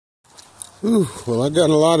Whew, well, I got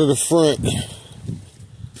a lot of the front.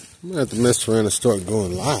 I'm gonna have to mess around and start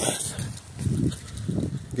going live.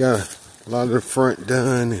 Got a lot of the front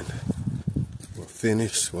done and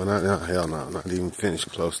finished. Well, hell no, not even finished,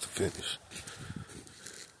 close to finished.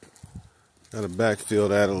 Got to backfill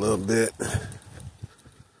that a little bit.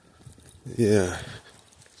 Yeah.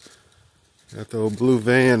 Got the old blue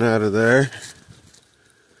van out of there.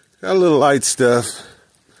 Got a little light stuff.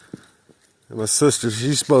 And my sister,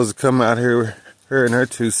 she's supposed to come out here, her and her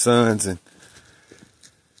two sons, and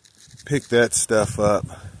pick that stuff up.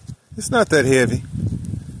 It's not that heavy.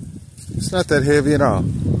 It's not that heavy at all.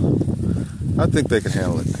 I think they can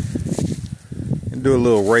handle it. And do a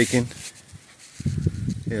little raking.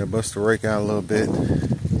 Yeah, bust the rake out a little bit.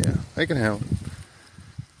 Yeah, they can handle it.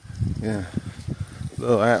 Yeah.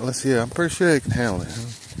 Little Atlas, yeah, I'm pretty sure they can handle it.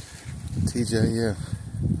 TJ, yeah.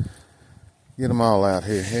 Get them all out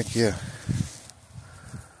here, heck yeah.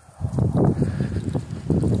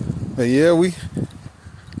 But yeah, we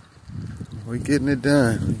getting it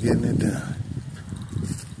done. We're getting it done.